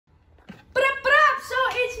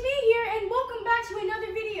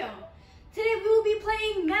another video. Today we will be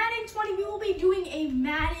playing Madden 20. We will be doing a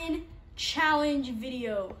Madden challenge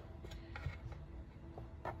video.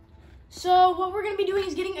 So what we're going to be doing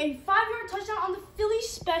is getting a 5-yard touchdown on the Philly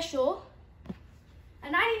special, a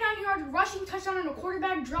 99-yard rushing touchdown on a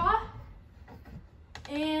quarterback draw,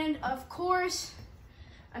 and of course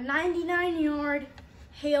a 99-yard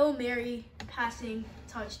Hail Mary passing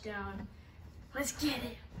touchdown. Let's get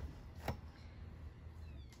it.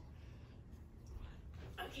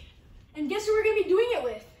 Okay. And guess who we're going to be doing it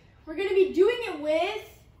with? We're going to be doing it with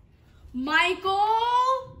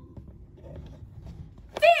Michael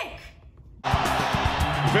Vick.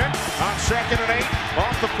 Vick on 2nd and 8,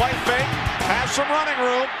 off the play fake, has some running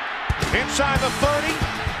room, inside the 30,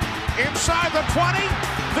 inside the 20,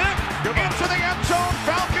 Vick into the end zone,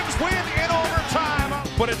 Falcons win in overtime.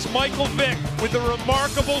 But it's Michael Vick with the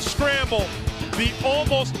remarkable scramble, the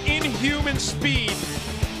almost inhuman speed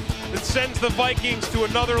that sends the Vikings to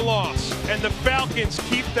another loss. And the Falcons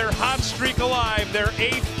keep their hot streak alive, their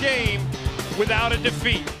 8th game without a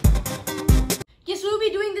defeat. Yes, we'll be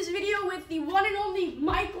doing this video with the one and only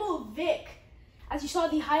Michael Vick. As you saw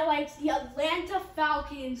the highlights, the Atlanta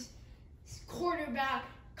Falcons quarterback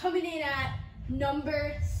coming in at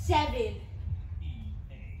number 7.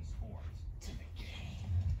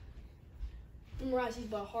 Memorize these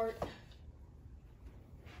by heart.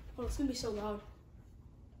 Oh, it's gonna be so loud.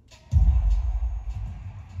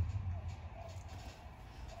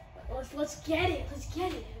 Let's get it. Let's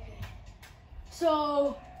get it. Okay.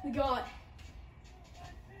 So we got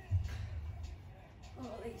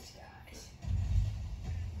these guys.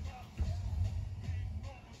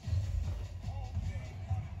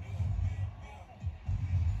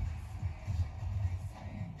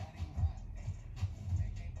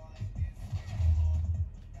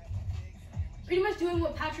 Pretty much doing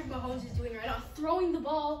what Patrick Mahomes is doing right now, throwing the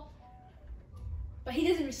ball, but he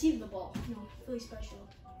doesn't receive the ball. No, Philly special.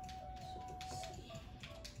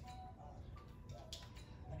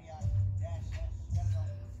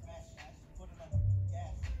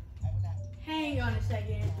 Hang on a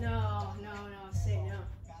second. No, say no.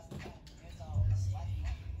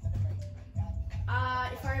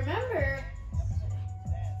 If I remember,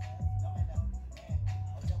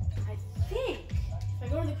 I think if I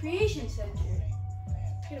go to the Creation Center,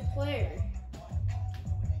 get a player.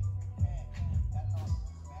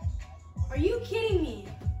 Are you kidding me?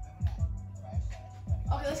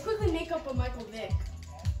 Okay, let's quickly make up a Michael Vick.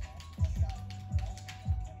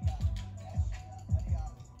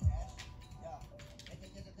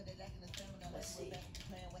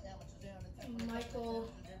 Michael.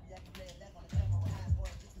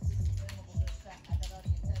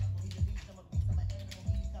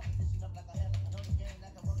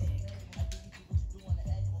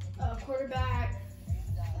 Quarterback,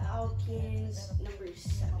 Falcons, number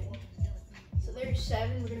 7. So there's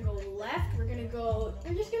 7. We're gonna go left. We're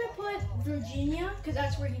just gonna put Virginia, because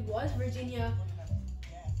that's where he was. Virginia.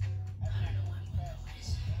 I don't know what it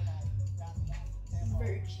is.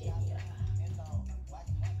 Virginia.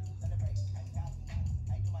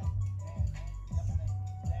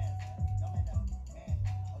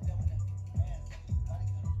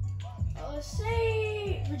 Let's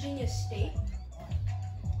say Virginia State.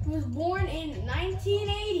 He was born in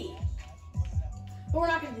 1980. But we're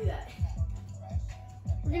not going to do that.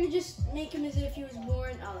 We're going to just make him as if he was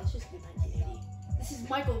born. Oh, let's just do 1980. This is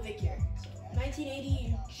Michael Vick here. So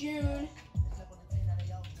 1980, June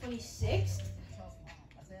 26th.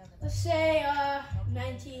 Let's say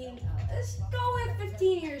let's go with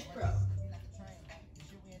 15 years pro.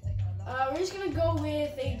 We're just going to go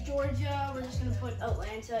with a Georgia. We're just going to put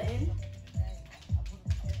Atlanta in.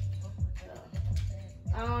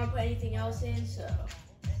 I don't want to put anything else in, so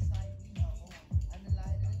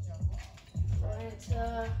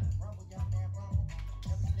Atlanta.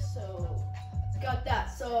 So we got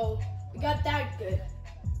that. So we got that good.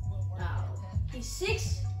 Now he's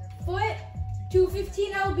 6 foot,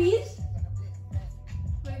 215 lbs.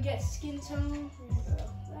 We're gonna get skin tone. We're gonna go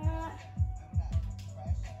that.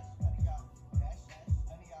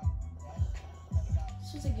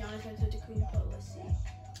 This was like Giannis Antetokounmpo, but let's see.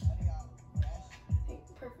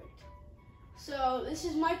 Perfect. So this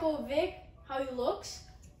is Michael Vick, how he looks,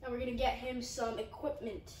 and we're gonna get him some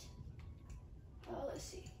equipment. Let's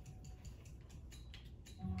see.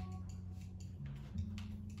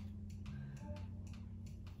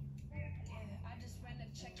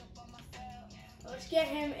 Let's get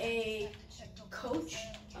him a coach,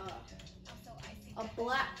 a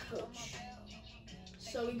black coach.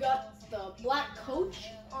 So we got the black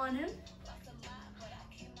coach on him.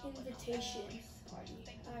 Invitation party.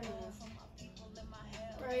 I don't know.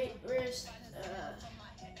 Right wrist,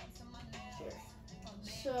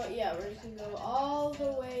 yeah, we're just gonna go all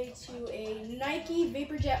the way to a Nike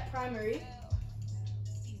VaporJet primary.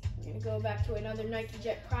 We're gonna go back to another Nike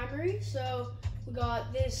Jet primary. So we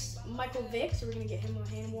got this Michael Vick, so we're gonna get him a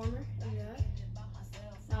hand warmer and that.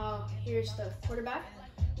 Now here's the quarterback.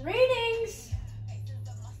 Ratings: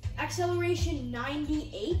 acceleration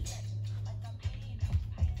 98,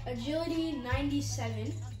 agility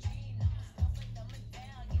 97,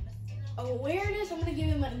 awareness I'm gonna give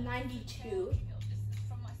him a 92.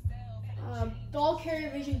 Ball carrier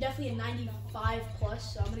vision definitely a 95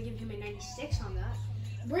 plus, so I'm gonna give him a 96 on that.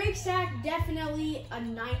 Break sack definitely a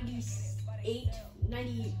 98,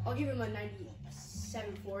 90. I'll give him a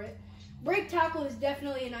 97 for it. Break tackle is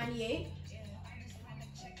definitely a 98.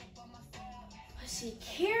 Let's see,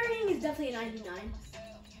 carrying is definitely a 99.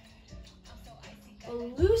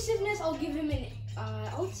 Elusiveness, I'll give him an.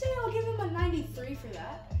 I'll give him a 93 for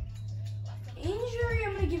that. Injury,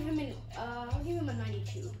 I'm gonna give him an. I'll give him a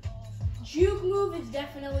 92. Juke move is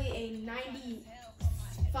definitely a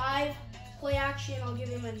 95. Play action, I'll give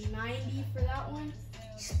him a 90 for that one.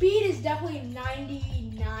 Speed is definitely a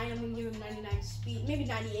 99. I'm gonna give him 99 speed, maybe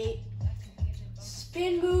 98.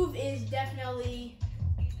 Spin move is definitely,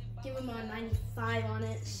 give him a 95 on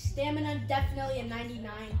it. Stamina, definitely a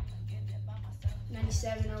 99.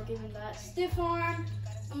 97, I'll give him that. Stiff arm,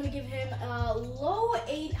 I'm gonna give him a low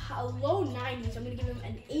 90s. I'm gonna give him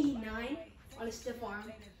an 89 on a stiff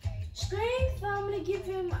arm. Strength, I'm gonna give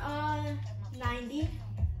him a 90.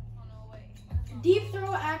 Deep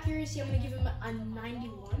throw accuracy, I'm gonna give him a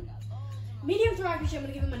 91. Medium throw accuracy, I'm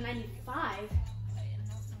gonna give him a 95.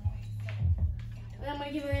 And I'm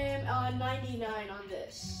gonna give him a 99 on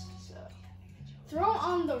this. So, throw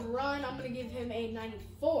on the run, I'm gonna give him a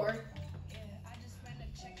 94.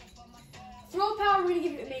 Throw power, we're gonna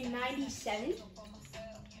give him a 97.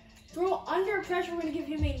 Throw under pressure, we're gonna give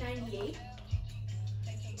him a 98.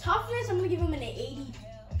 Toughness, I'm gonna give him an 80.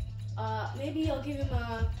 Maybe I'll give him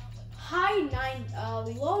a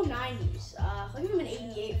low 90s. I'll give him an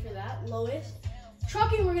 88 for that, lowest.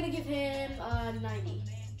 Trucking, we're gonna give him 90.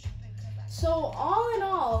 So all in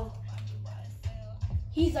all,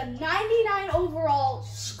 he's a 99 overall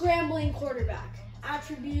scrambling quarterback.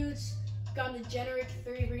 Attributes, got him the generic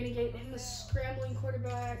 3. We're gonna get him a scrambling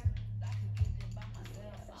quarterback.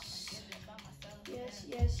 Yes,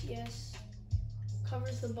 yes, yes.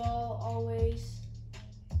 Covers the ball always.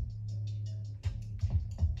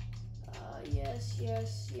 Yes,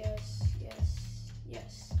 yes, yes, yes,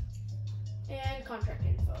 yes. And contract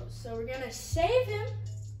info. So we're gonna save him.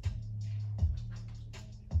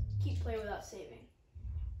 Keep playing without saving.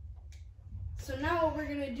 So now what we're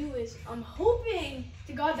gonna do is, I'm hoping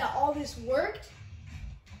to God that all this worked.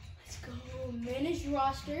 Let's go manage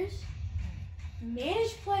rosters,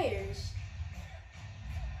 manage players.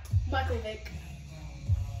 Michael Vick,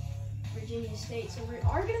 Virginia State. So we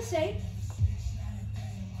are gonna save.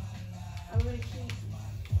 I'm gonna keep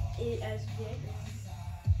it as Vick.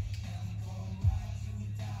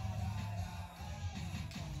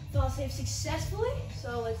 Fail save successfully.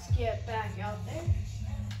 So let's get back out there.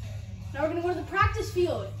 Now we're gonna go to the practice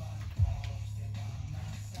field.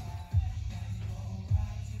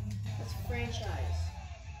 Let's franchise.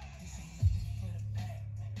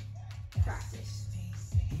 Practice.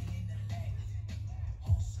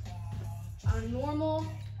 On normal.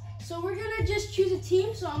 So we're gonna just choose a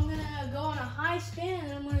team. So I'm gonna go on a high spin and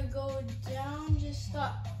then I'm gonna go down, just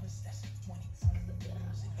stop.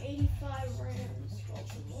 85 Rams,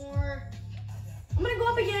 Baltimore. I'm gonna go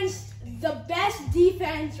up against the best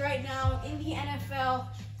defense right now in the NFL.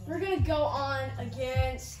 We're gonna go on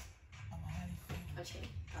against, let's see.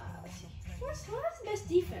 What's the best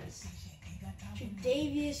defense?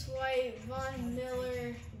 Tre'Davious White, Von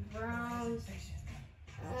Miller, Browns.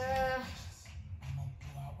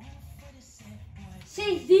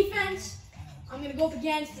 Saints defense. I'm gonna go up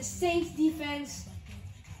against the Saints defense.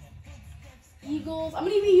 Eagles. I'm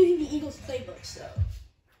gonna be using the Eagles playbook, so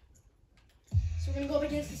we're gonna go up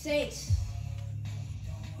against the Saints.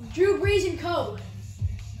 Drew Brees and Co.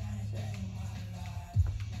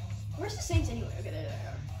 Where's the Saints anyway? Okay, there they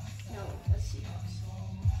are. No, that's Seahawks.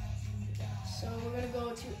 So we're gonna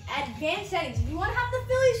go to advanced settings. If you want to have the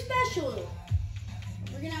Philly special,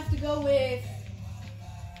 we're gonna have to go with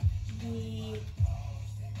the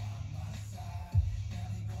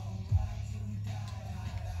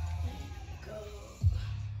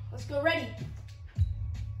Let's go ready.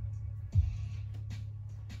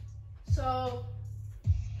 So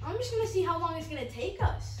I'm just gonna see how long it's gonna take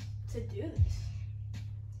us to do this.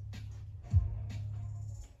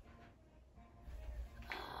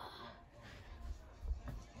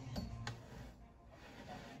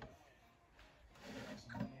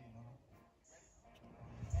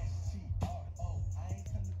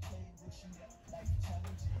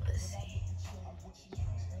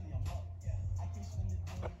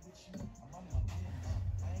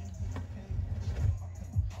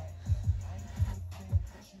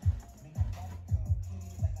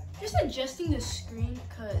 Just adjusting the screen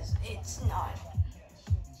because it's not.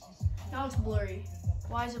 Now it's blurry.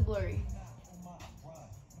 Why is it blurry?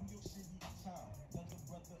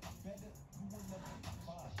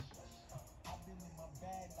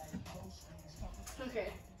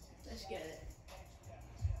 Okay, let's get it.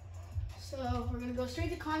 So we're gonna go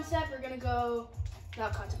straight to concept. We're gonna go,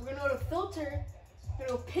 not concept, we're gonna go to filter. We're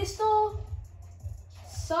gonna go pistol,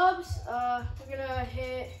 subs. We're gonna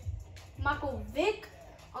hit Michael Vick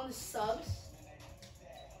on the subs.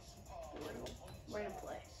 We're gonna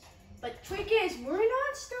play. But trick is, we're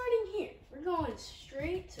not starting here. We're going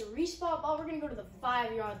straight to respawn ball. We're gonna go to the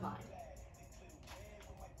 5-yard line.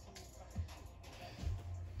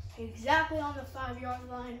 Exactly on the 5-yard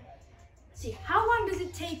line. Let's see, how long does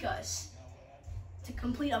it take us to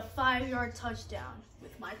complete a 5-yard touchdown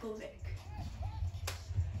with Michael Vick?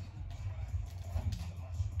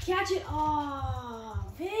 Catch it. Oh,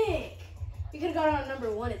 Vick. We could have got it on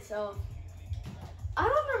number 1 itself. I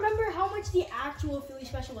don't remember how much the actual Philly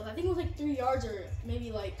special was. I think it was like 3 yards or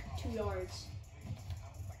maybe like 2 yards.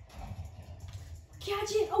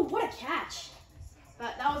 Catch it. Oh, what a catch.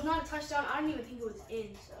 That was not a touchdown. I don't even think it was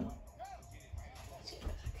in, so. Let's get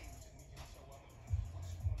back.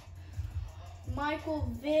 Michael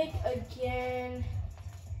Vick again.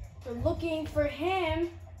 We're looking for him.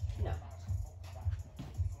 No.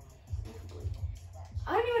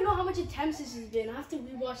 I don't even know how much attempts this has been. I have to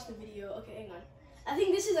rewatch the video. Okay, hang on. I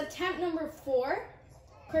think this is attempt number 4.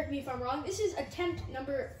 Correct me if I'm wrong. This is attempt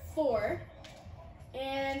number 4.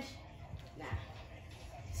 And, nah.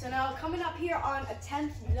 So now coming up here on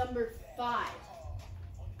attempt number 5.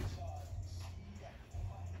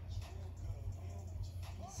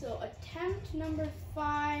 So attempt number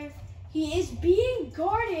 5. He is being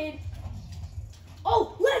guarded.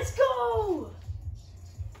 Oh, let's go!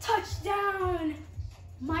 Touchdown!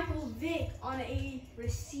 Michael Vick on a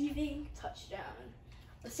receiving touchdown.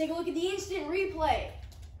 Let's take a look at the instant replay.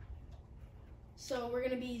 So we're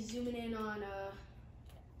gonna be zooming in on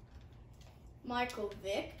Michael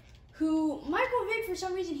Vick, Michael Vick, for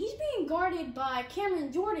some reason, he's being guarded by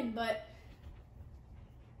Cameron Jordan, but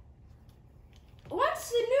once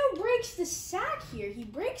the new breaks the sack here, he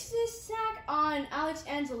breaks this sack on Alex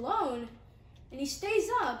Anzalone, and he stays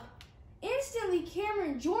up. Instantly,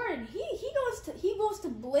 Cameron Jordan, he goes to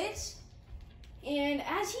blitz, and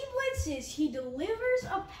as he blitzes, he delivers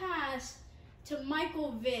a pass to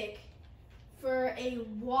Michael Vick for a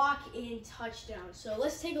walk-in touchdown. So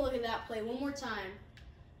let's take a look at that play one more time.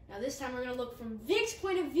 Now this time we're gonna look from Vick's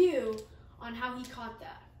point of view on how he caught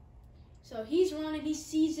that. So he's running, he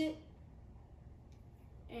sees it,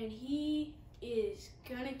 and he is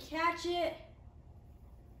gonna catch it,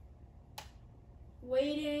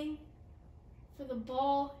 waiting for the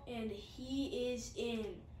ball, and he is in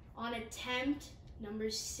on attempt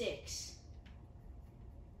number 6.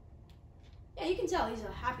 Yeah, you can tell he's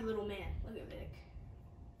a happy little man. Look at Vick.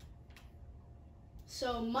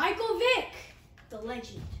 So Michael Vick, the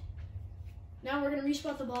legend. Now we're gonna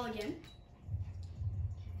respot the ball again.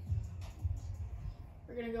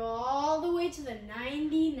 We're gonna go all the way to the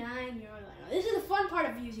 99-yard line. Now, this is the fun part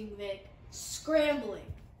of using Vick, scrambling.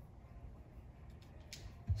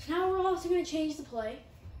 So now we're also gonna change the play.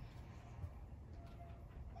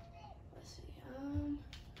 Let's see,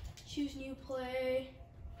 choose new play.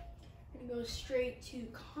 We're gonna go straight to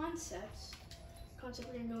concepts. Concept,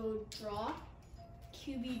 we're gonna go draw,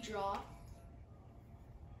 QB draw.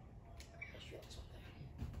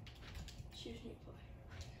 Choose new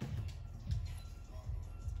play.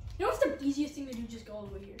 You know what's the easiest thing to do? Just go all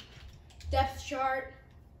the way here. Depth chart.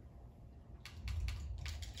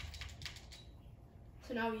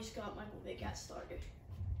 So now we just got Michael Vick at starter.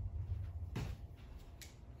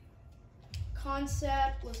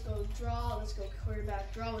 Concept, let's go draw, let's go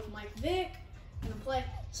quarterback draw with Mike Vick. Gonna play.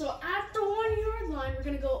 So at the 1-yard line, we're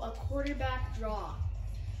gonna go a quarterback draw.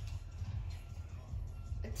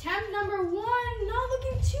 Attempt number 1, not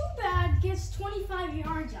looking too bad, gets 25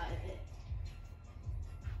 yards out of it.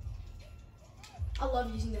 I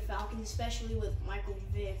love using the Falcons, especially with Michael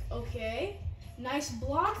Vick. Okay, nice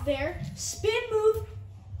block there, spin move.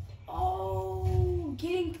 Oh,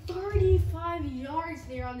 getting 35 yards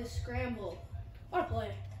there on the scramble. What a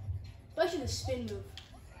play, especially the spin move.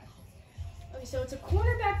 Okay, so it's a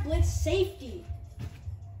cornerback blitz safety,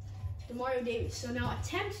 Demario Davis. So now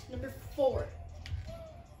attempt number 4.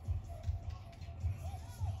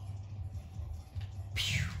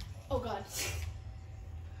 Oh God.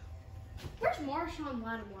 Where's Marshawn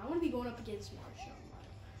Lattimore? I want to be going up against Marshawn Lattimore.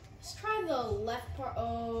 Let's try the left part.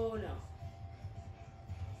 Oh no.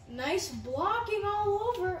 Nice blocking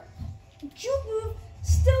all over. Juke move,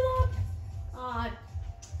 still up.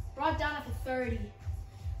 brought down at the 30.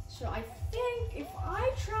 So I think if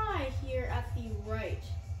I try here at the right,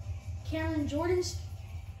 Cameron Jordan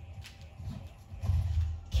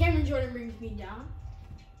brings me down.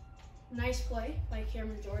 Nice play by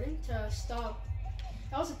Cameron Jordan to stop.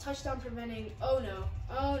 That was a touchdown preventing. Oh no.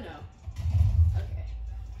 Oh no. Okay.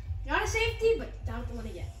 Not a safety, but down at the 1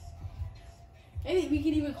 again. Maybe we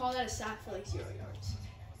could even call that a sack for like 0 yards.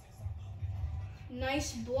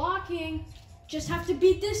 Nice blocking. Just have to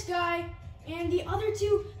beat this guy. And the other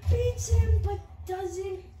two beats him, but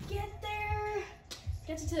doesn't get there.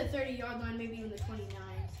 Gets it to the 30-yard line, maybe even the 29.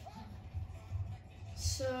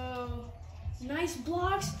 So, nice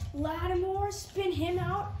blocks. Lattimore, spin him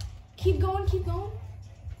out. Keep going, keep going.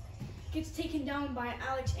 Gets taken down by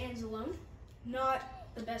Alex Anzalone. Not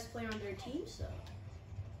the best player on their team, so.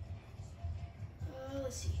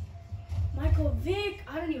 Let's see. Michael Vick,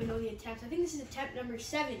 I don't even know the attempts. I think this is attempt number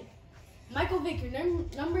 7. Michael Vick, you're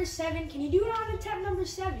number 7. Can you do it on attempt number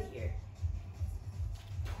 7 here?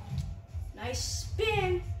 Nice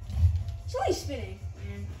spin. It's only spinning,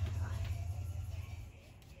 man.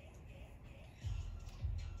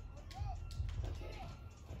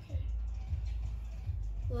 Okay.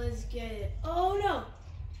 Let's get it. Oh no.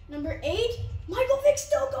 Number 8. Michael Vick's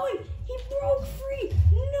still going. He broke free.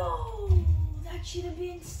 No. That should have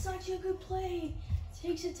been such a good play.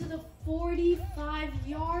 Takes it to the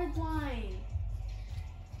 45-yard line.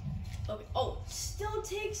 Okay. Oh, still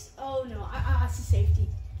takes. Oh no. That's a safety.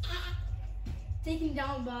 Taken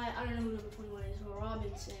down by, I don't know who number 21 is,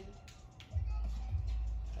 Robinson.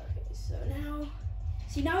 Okay, so now,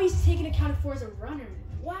 see, now he's taken accounted for as a runner.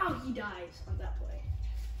 Wow, he dies on that play.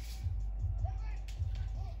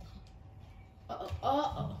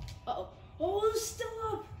 Oh, still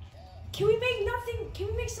up. Can we make nothing? Can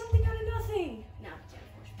we make something out of nothing? No, yeah, of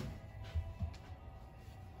course.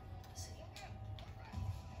 Let's see.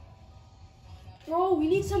 Bro, we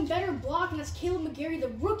need some better block, and that's Caleb McGarry, the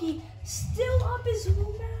rookie. Still up is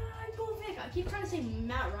Michael Vick. I keep trying to say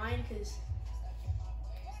Matt Ryan because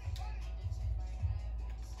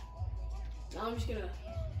now I'm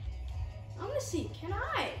gonna see. Can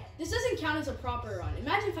I? This doesn't count as a proper run.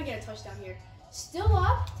 Imagine if I get a touchdown here. Still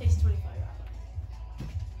up, takes 25 yards.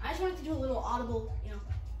 I just wanted to do a little audible, you know,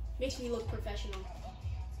 makes me look professional.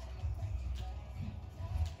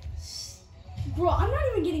 Bro, I'm not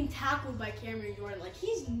even getting tackled by Cameron Jordan. Like,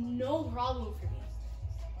 he's no problem for me.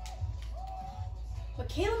 But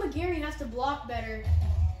Caleb McGarry has to block better.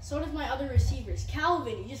 So does my other receivers.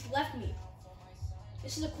 Calvin, you just left me.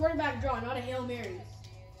 This is a quarterback draw, not a Hail Mary.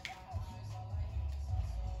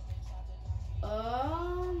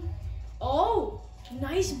 Oh,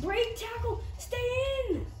 nice break tackle. Stay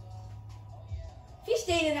in. If he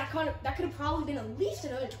stayed in, that could have probably been at least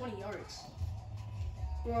another 20 yards.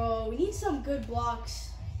 Bro, we need some good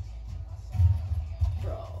blocks.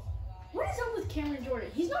 Bro, what is up with Cameron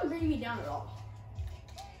Jordan? He's not bringing me down at all.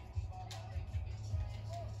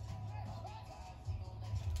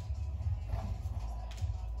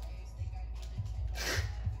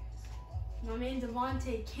 My man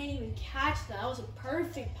Devontae can't even catch that. That was a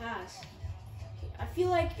perfect pass. I feel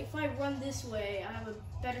like if I run this way, I have a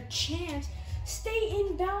better chance. Stay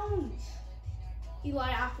in bounds. Eli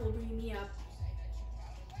Apple will bring me up.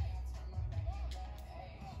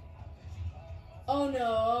 Oh no,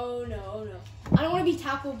 oh no, oh no. I don't want to be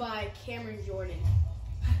tackled by Cameron Jordan.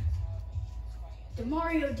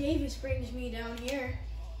 Demario Davis brings me down here.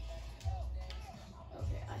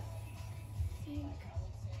 Okay, I think.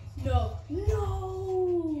 No.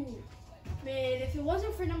 Man, if it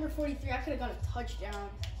wasn't for number 43, I could have got a touchdown.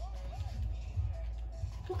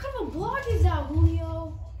 What kind of a block is that,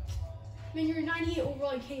 Julio? Man, you're 98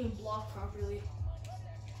 overall, you can't even block properly.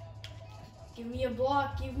 Give me a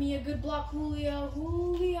block. Give me a good block, Julio.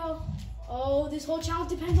 Oh, this whole challenge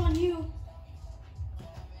depends on you.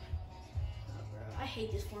 Oh, bro, I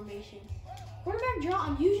hate this formation. Quarterback draw,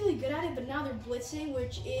 I'm usually good at it, but now they're blitzing,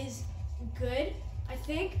 which is good, I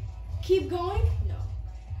think. Keep going. No.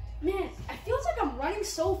 Man, it feels like I'm running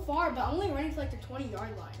so far, but I'm only running to like the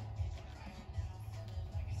 20-yard line.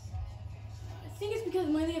 I think it's because I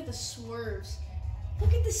mainly have the swerves.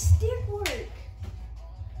 Look at the stick work.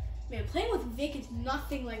 Man, playing with Vick is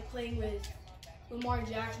nothing like playing with Lamar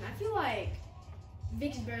Jackson. I feel like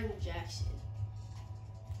Vick's better than Jackson.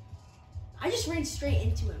 I just ran straight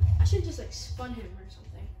into him. I should have just like spun him or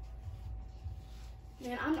something.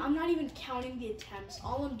 Man, I'm not even counting the attempts.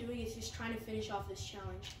 All I'm doing is just trying to finish off this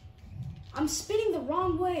challenge. I'm spinning the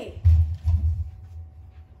wrong way.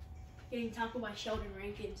 Getting tackled by Sheldon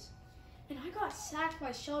Rankins. And I got sacked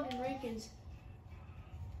by Sheldon Rankins.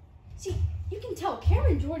 See, you can tell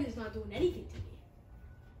Cameron Jordan is not doing anything to me.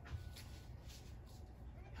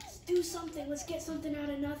 do something. Let's get something out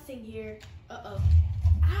of nothing here. Uh-oh.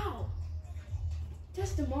 Ow.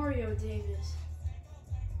 That's DeMario Davis.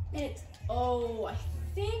 Oh, I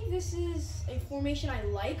think this is a formation I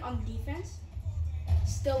like on defense.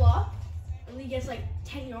 Still up. Only gets like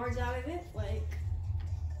 10 yards out of it. Like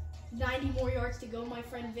 90 more yards to go, my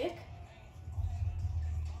friend Vic.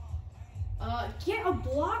 Get a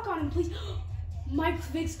block on him, please. Mike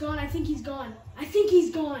Vick's gone. I think he's gone. I think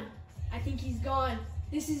he's gone. I think he's gone.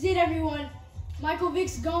 This is it, everyone. Michael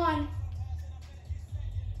Vick's gone.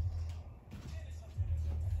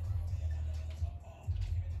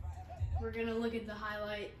 We're gonna look at the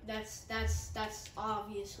highlight. That's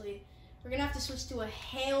obviously. We're gonna have to switch to a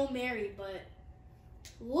Hail Mary, but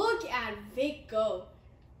look at Vick go.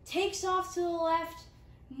 Takes off to the left.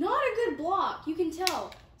 Not a good block, you can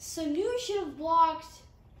tell. Sanu should have blocked,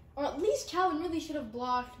 or at least Calvin really should have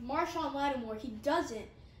blocked Marshawn Lattimore. He doesn't.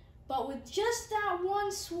 But with just that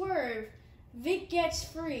one swerve, Vick gets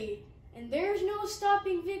free. And there's no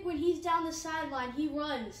stopping Vick when he's down the sideline. He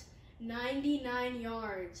runs 99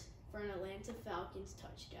 yards for an Atlanta Falcons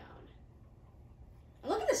touchdown.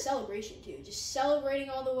 And look at the celebration, too. Just celebrating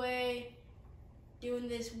all the way, doing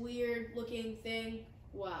this weird-looking thing.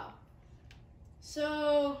 Wow.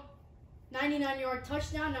 So, 99-yard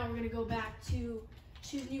touchdown. Now we're going to go back to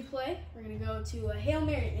choose new play. We're going to go to a Hail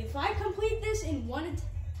Mary. If I complete this in one...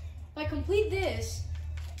 If I complete this,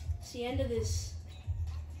 it's the end of this.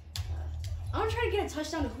 I'm going to try to get a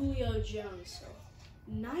touchdown to Julio Jones. So,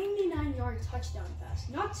 99-yard touchdown pass.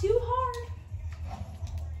 Not too hard.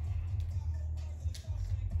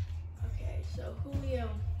 Okay, so Julio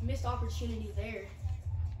missed opportunity there.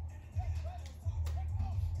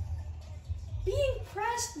 Being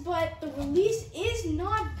pressed, but the release is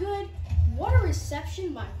not good. What a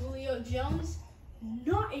reception by Julio Jones.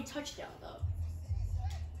 Not a touchdown, though.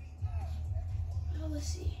 Well, let's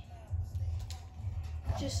see.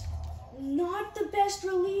 Just not the best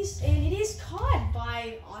release, and it is caught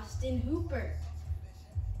by Austin Hooper.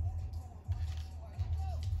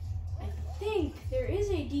 I think there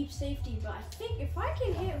is a deep safety, but I think if I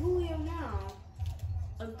can hit Julio now,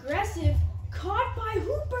 aggressive, caught by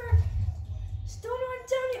Hooper, still not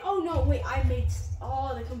down it. Oh no, wait, I made,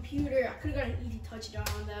 the computer. I could have got an easy touchdown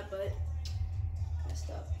on that, but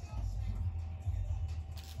messed up.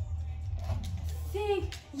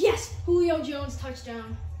 Yes, Julio Jones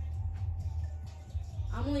touchdown.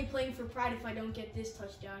 I'm only playing for pride if I don't get this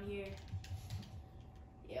touchdown here.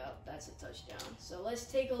 Yep, that's a touchdown. So let's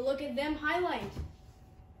take a look at them highlight.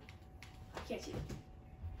 I can't see them.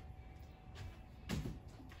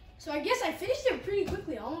 So I guess I finished it pretty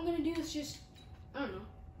quickly. All I'm gonna do is just, I don't know.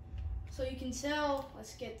 So you can tell,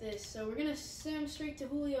 let's get this. So we're gonna send straight to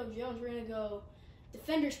Julio Jones. We're gonna go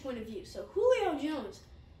defender's point of view. So Julio Jones,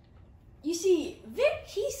 you see, Vick,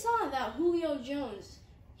 he saw that Julio Jones,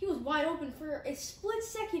 he was wide open for a split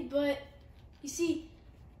second, but you see,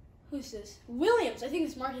 who's this? Williams, I think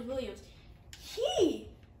it's Marcus Williams. He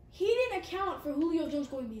didn't account for Julio Jones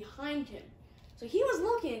going behind him. So he was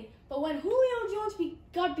looking, but when Julio Jones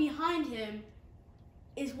got behind him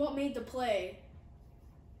is what made the play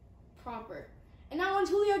proper. And now once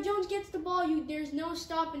Julio Jones gets the ball, there's no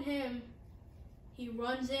stopping him. He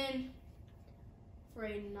runs in for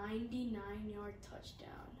a 99-yard touchdown.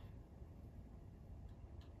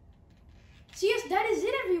 So yes, that is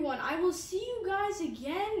it, everyone. I will see you guys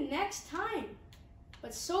again next time.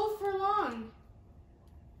 But so for long,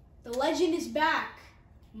 the legend is back.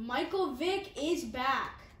 Michael Vick is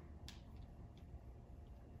back.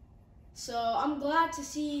 So I'm glad to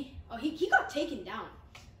see, he got taken down.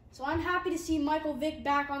 So I'm happy to see Michael Vick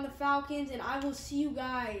back on the Falcons, and I will see you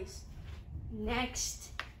guys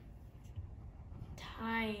next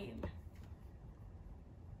time.